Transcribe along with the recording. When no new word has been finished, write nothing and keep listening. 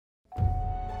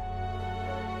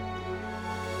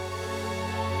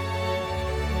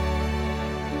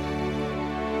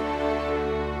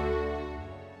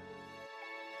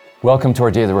Welcome to our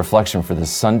Day of the Reflection for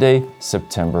this Sunday,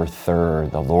 September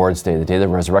 3rd, the Lord's Day, the day of the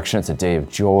resurrection. It's a day of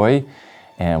joy,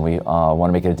 and we want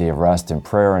to make it a day of rest and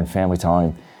prayer and family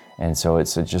time. And so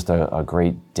it's just a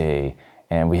great day.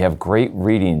 And we have great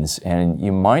readings, and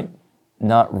you might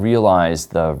not realize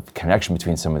the connection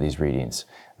between some of these readings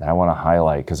that I want to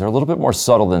highlight because they're a little bit more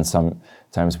subtle than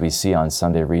sometimes we see on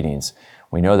Sunday readings.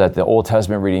 We know that the Old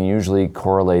Testament reading usually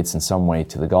correlates in some way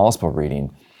to the Gospel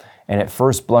reading. And at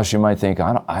first blush, you might think,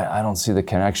 I don't see the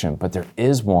connection, but there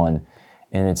is one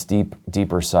in its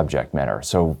deeper subject matter.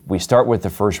 So we start with the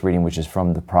first reading, which is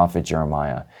from the prophet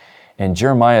Jeremiah. And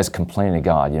Jeremiah is complaining to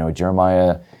God. You know,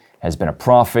 Jeremiah has been a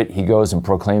prophet. He goes and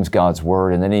proclaims God's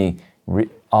word, and then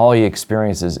all he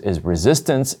experiences is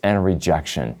resistance and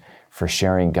rejection for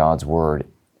sharing God's word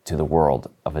to the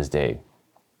world of his day.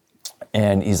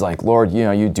 And he's like, Lord,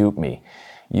 you duped me.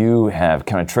 You have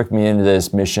kind of tricked me into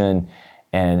this mission.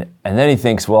 And then he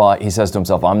thinks, well, he says to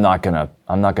himself, I'm not gonna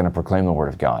proclaim the word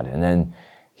of God. And then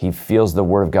he feels the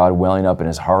word of God welling up in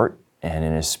his heart and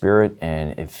in his spirit,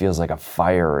 and it feels like a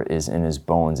fire is in his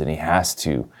bones, and he has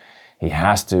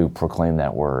to proclaim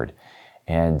that word.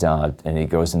 And he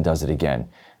goes and does it again.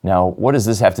 Now, what does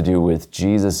this have to do with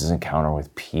Jesus' encounter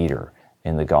with Peter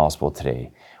in the gospel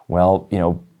today? Well,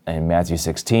 in Matthew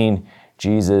 16,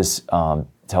 Jesus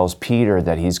tells Peter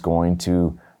that he's going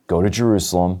to go to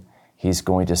Jerusalem. He's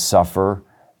going to suffer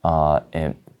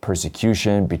and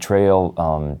persecution, betrayal,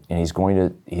 and he's going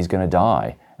to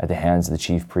die at the hands of the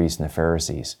chief priests and the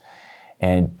Pharisees.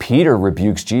 And Peter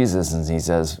rebukes Jesus and he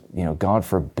says, God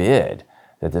forbid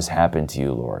that this happen to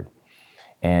you, Lord.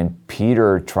 And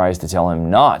Peter tries to tell him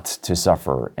not to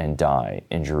suffer and die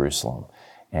in Jerusalem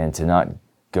and to not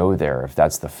go there if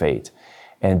that's the fate.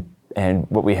 And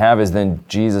what we have is then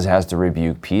Jesus has to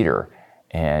rebuke Peter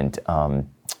and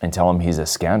tell him he's a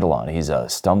scandalon, he's a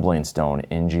stumbling stone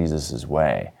in Jesus'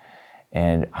 way.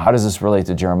 And how does this relate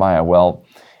to Jeremiah? Well,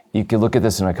 you could look at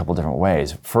this in a couple different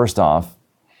ways. First off,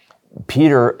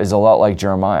 Peter is a lot like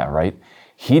Jeremiah, right?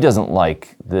 He doesn't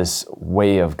like this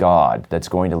way of God that's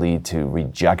going to lead to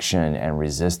rejection and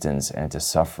resistance and to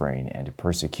suffering and to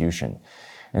persecution.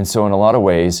 And so in a lot of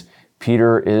ways,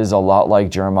 Peter is a lot like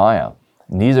Jeremiah.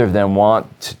 Neither of them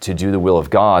want to do the will of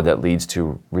God that leads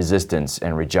to resistance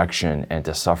and rejection and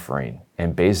to suffering,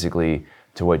 and basically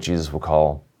to what Jesus will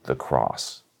call the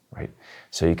cross, right?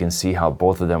 So you can see how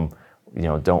both of them,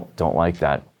 don't like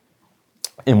that.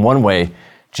 In one way,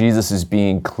 Jesus is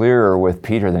being clearer with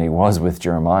Peter than he was with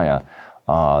Jeremiah.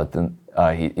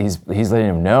 He's letting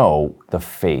him know the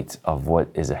fate of what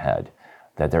is ahead,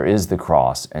 that there is the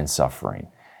cross and suffering.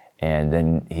 And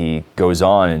then he goes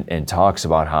on and talks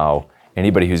about how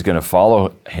anybody who's going to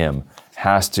follow him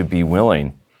has to be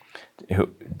willing.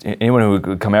 Anyone who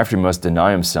would come after him must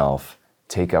deny himself,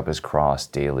 take up his cross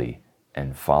daily,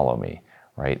 and follow me,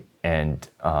 right? And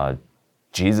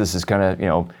Jesus is kind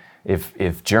of,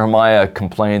 if Jeremiah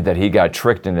complained that he got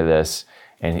tricked into this,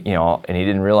 and he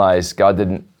didn't realize God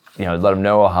didn't, let him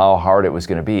know how hard it was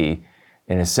going to be.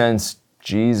 In a sense,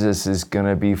 Jesus is going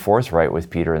to be forthright with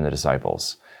Peter and the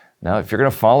disciples. Now, if you're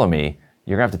going to follow me,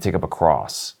 you're going to have to take up a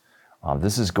cross.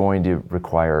 This is going to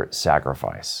require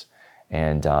sacrifice.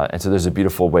 And so there's a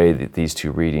beautiful way that these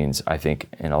two readings, I think,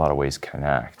 in a lot of ways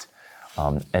connect.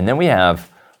 And then we have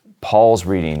Paul's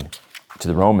reading to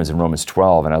the Romans in Romans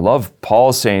 12. And I love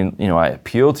Paul saying, I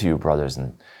appeal to you, brothers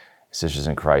and sisters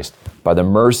in Christ, by the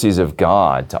mercies of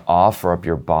God, to offer up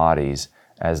your bodies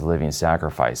as living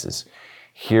sacrifices.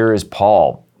 Here is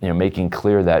Paul, making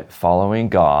clear that following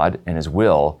God and his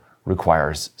will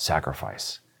requires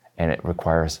sacrifice. And it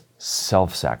requires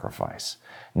self-sacrifice,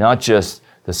 not just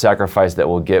the sacrifice that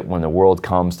we'll get when the world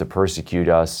comes to persecute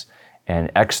us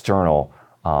and external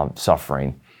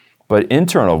suffering, but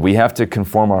internal. We have to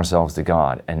conform ourselves to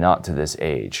God and not to this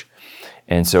age.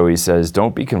 And so he says,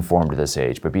 don't be conformed to this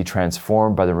age, but be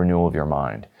transformed by the renewal of your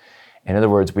mind. In other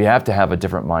words, we have to have a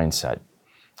different mindset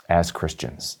as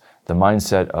Christians. The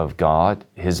mindset of God,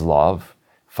 his love,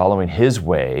 following his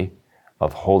way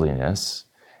of holiness.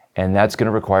 And that's going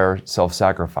to require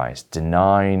self-sacrifice,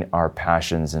 denying our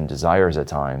passions and desires at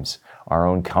times, our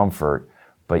own comfort,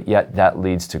 but yet that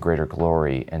leads to greater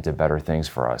glory and to better things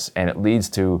for us. And it leads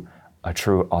to a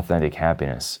true, authentic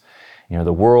happiness.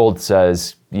 The world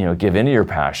says, give in to your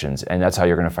passions, and that's how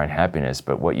you're going to find happiness.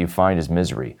 But what you find is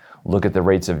misery. Look at the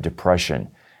rates of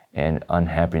depression and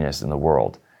unhappiness in the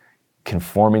world.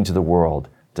 Conforming to the world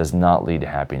does not lead to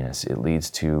happiness. It leads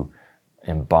to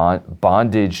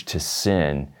bondage to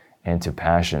sin and to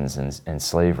passions and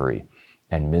slavery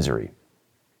and misery.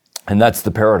 And that's the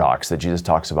paradox that Jesus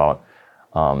talks about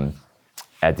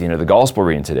at the end of the gospel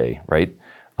reading today, right?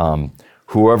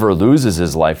 Whoever loses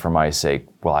his life for my sake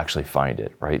will actually find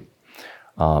it, right?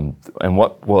 And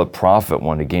what will it profit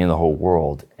one to gain the whole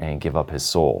world and give up his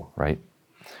soul, right?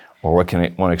 Or what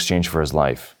can one exchange for his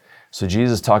life? So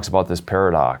Jesus talks about this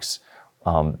paradox.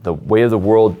 The way of the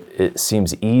world, it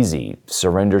seems easy.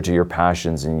 Surrender to your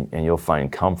passions and you'll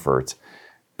find comfort,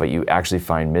 but you actually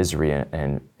find misery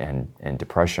and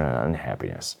depression and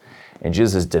unhappiness. And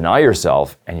Jesus says, deny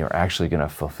yourself and you're actually going to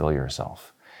fulfill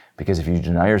yourself. Because if you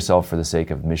deny yourself for the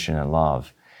sake of mission and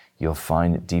love, you'll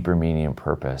find deeper meaning and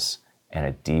purpose and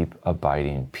a deep,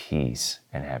 abiding peace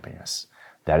and happiness.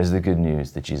 That is the good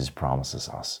news that Jesus promises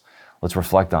us. Let's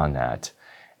reflect on that,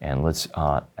 and let's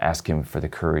ask him for the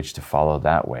courage to follow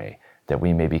that way, that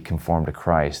we may be conformed to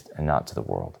Christ and not to the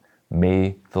world.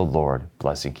 May the Lord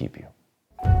bless and keep you.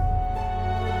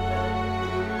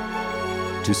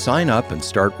 To sign up and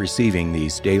start receiving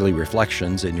these daily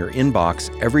reflections in your inbox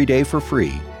every day for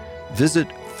free, visit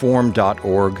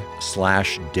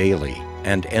formed.org/daily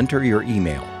and enter your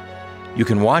email. You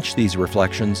can watch these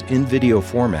reflections in video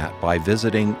format by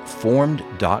visiting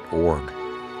formed.org.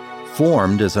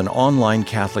 Formed is an online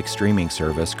Catholic streaming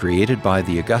service created by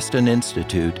the Augustine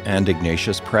Institute and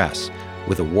Ignatius Press,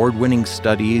 with award-winning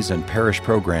studies and parish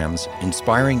programs,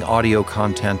 inspiring audio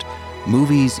content,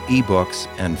 movies, ebooks,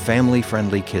 and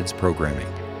family-friendly kids programming.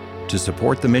 To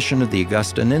support the mission of the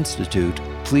Augustine Institute,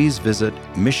 please visit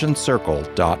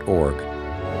missioncircle.org.